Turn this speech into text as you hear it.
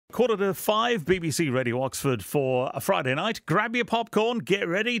5:15, BBC Radio Oxford for a Friday night. Grab your popcorn, get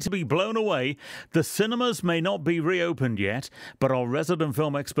ready to be blown away. The cinemas may not be reopened yet, but our resident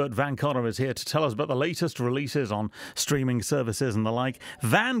film expert Van Connor is here to tell us about the latest releases on streaming services and the like.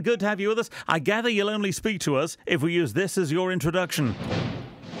 Van, good to have you with us. I gather you'll only speak to us if we use this as your introduction.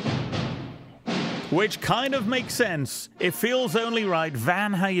 Which kind of makes sense. It feels only right.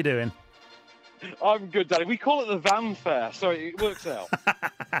 Van, how you doing? I'm good, Danny. We call it the Van Fair, so it works out.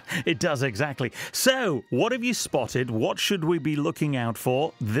 It does, exactly. So, what have you spotted? What should we be looking out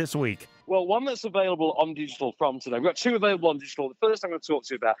for this week? Well, one that's available on digital from today. We've got two available on digital. The first I'm going to talk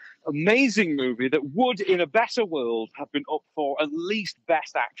to you about, amazing movie that would, in a better world, have been up for at least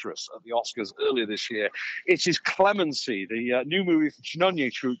Best Actress at the Oscars earlier this year. It is Clemency, the new movie from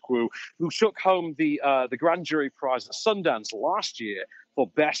Chinonye Chukwu, who took home the Grand Jury Prize at Sundance last year for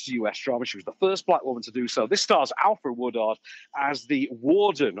Best US Drama. She was the first black woman to do so. This stars Alfred Woodard as the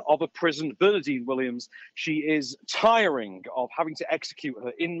warden of a prison, Bernadine Williams. She is tiring of having to execute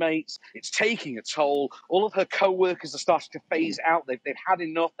her inmates. It's taking a toll. All of her co-workers are starting to phase out. They've had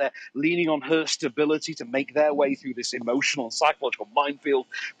enough. They're leaning on her stability to make their way through this emotional and psychological minefield,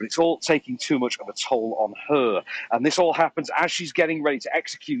 but it's all taking too much of a toll on her. And this all happens as she's getting ready to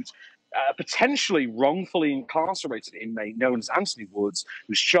execute a potentially wrongfully incarcerated inmate known as Anthony Woods,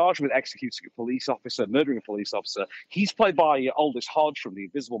 who's charged with executing a police officer, murdering a police officer. He's played by Aldous Hodge from The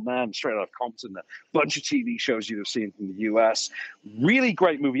Invisible Man, straight out of Compton, a bunch of TV shows you'd have seen from the US. Really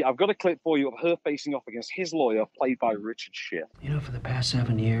great movie. I've got a clip for you of her facing off against his lawyer, played by Richard Schiff. You know, for the past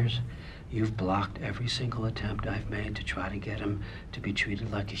 7 years, you've blocked every single attempt I've made to try to get him to be treated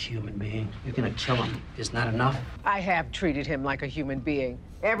like a human being. You're gonna kill him. Isn't that enough? I have treated him like a human being,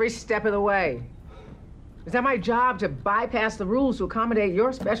 every step of the way. Is that my job to bypass the rules to accommodate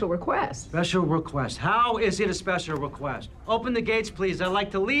your special request? Special request. How is it a special request? Open the gates, please. I'd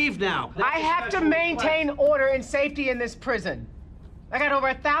like to leave now. I have to maintain order and safety in this prison. I got over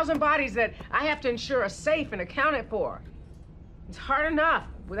 1,000 bodies that I have to ensure are safe and accounted for. It's hard enough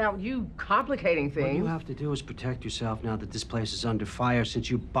without you complicating things. What you have to do is protect yourself now that this place is under fire since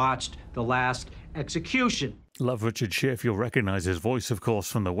you botched the last execution. Love Richard Schiff. You'll recognise his voice, of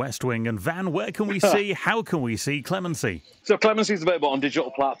course, from The West Wing. And Van, where can we see, how can we see Clemency? So Clemency is available on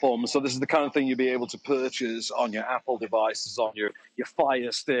digital platforms. So this is the kind of thing you'll be able to purchase on your Apple devices, on your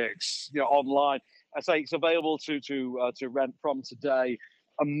Fire Sticks, online. I say it's available to rent from today.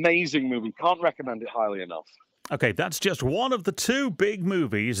 Amazing movie. Can't recommend it highly enough. Okay, that's just one of the two big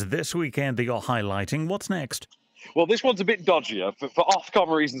movies this weekend that you're highlighting. What's next? Well, this one's a bit dodgier. For Ofcom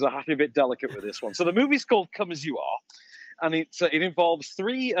reasons, I have to be a bit delicate with this one. So the movie's called Come As You Are, and it involves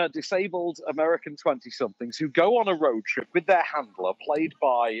three disabled American 20-somethings who go on a road trip with their handler, played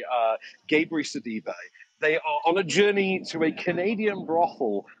by Gabriel Sidibe. They are on a journey to a Canadian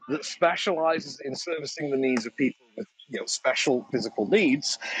brothel that specializes in servicing the needs of people with special physical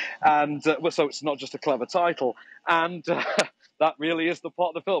needs. And so it's not just a clever title. And that really is the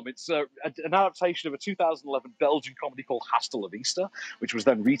plot of the film. It's an adaptation of a 2011 Belgian comedy called Hasta la Vista, which was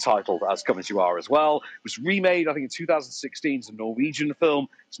then retitled as Come As You Are as well. It was remade, I think, in 2016. It's a Norwegian film.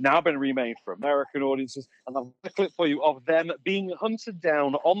 It's now been remade for American audiences. And I've got a clip for you of them being hunted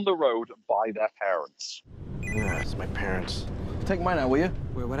down on the road by their parents. Yeah, it's my parents. Take mine out, will you?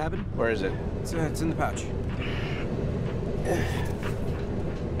 Wait, what happened? Where is it? It's in the pouch.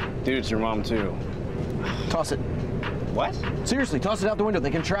 Dude, it's your mom, too. Toss it. What? Seriously, toss it out the window.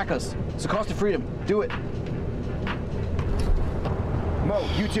 They can track us. It's the cost of freedom. Do it. Mo,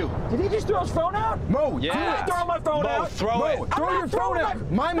 you too. Did he just throw his phone out? Mo, yeah. Throw my phone out. Throw it. Throw your phone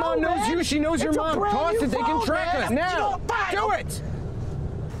out. My mom knows you. She knows your mom. Toss it. They can track us now. Do it.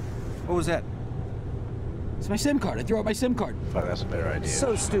 What was that? It's my SIM card. I threw out my SIM card. Oh, that's a better idea.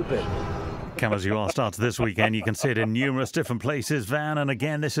 So stupid. Come As You Are starts this weekend. You can see it in numerous different places, Van. And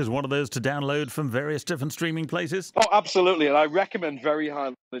again, this is one of those to download from various different streaming places. Oh, absolutely. And I recommend very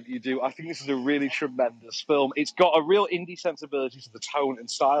highly that you do. I think this is a really tremendous film. It's got a real indie sensibility to the tone and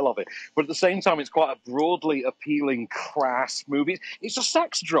style of it. But at the same time, it's quite a broadly appealing, crass movie. It's a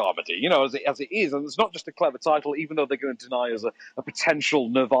sex dramedy, as it is. And it's not just a clever title, even though they're going to deny us a potential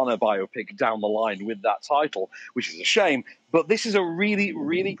Nirvana biopic down the line with that title, which is a shame. But this is a really,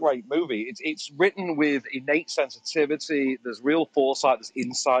 really great movie. It's written with innate sensitivity. There's real foresight. There's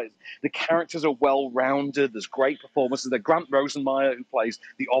insight. The characters are well-rounded. There's great performances. There's Grant Rosenmeyer, who plays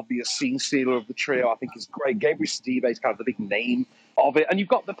the obvious scene stealer of the trio. I think is great. Gabriel Sidibe is kind of the big name of it. And you've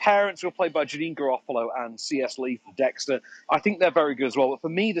got the parents who are played by Janine Garofalo and C.S. Lee from Dexter. I think they're very good as well. But for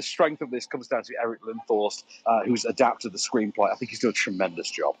me, the strength of this comes down to Eric Lindhorst, who's adapted the screenplay. I think he's done a tremendous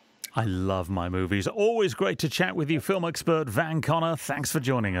job. I love my movies. Always great to chat with you, film expert Van Connor. Thanks for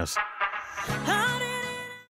joining us.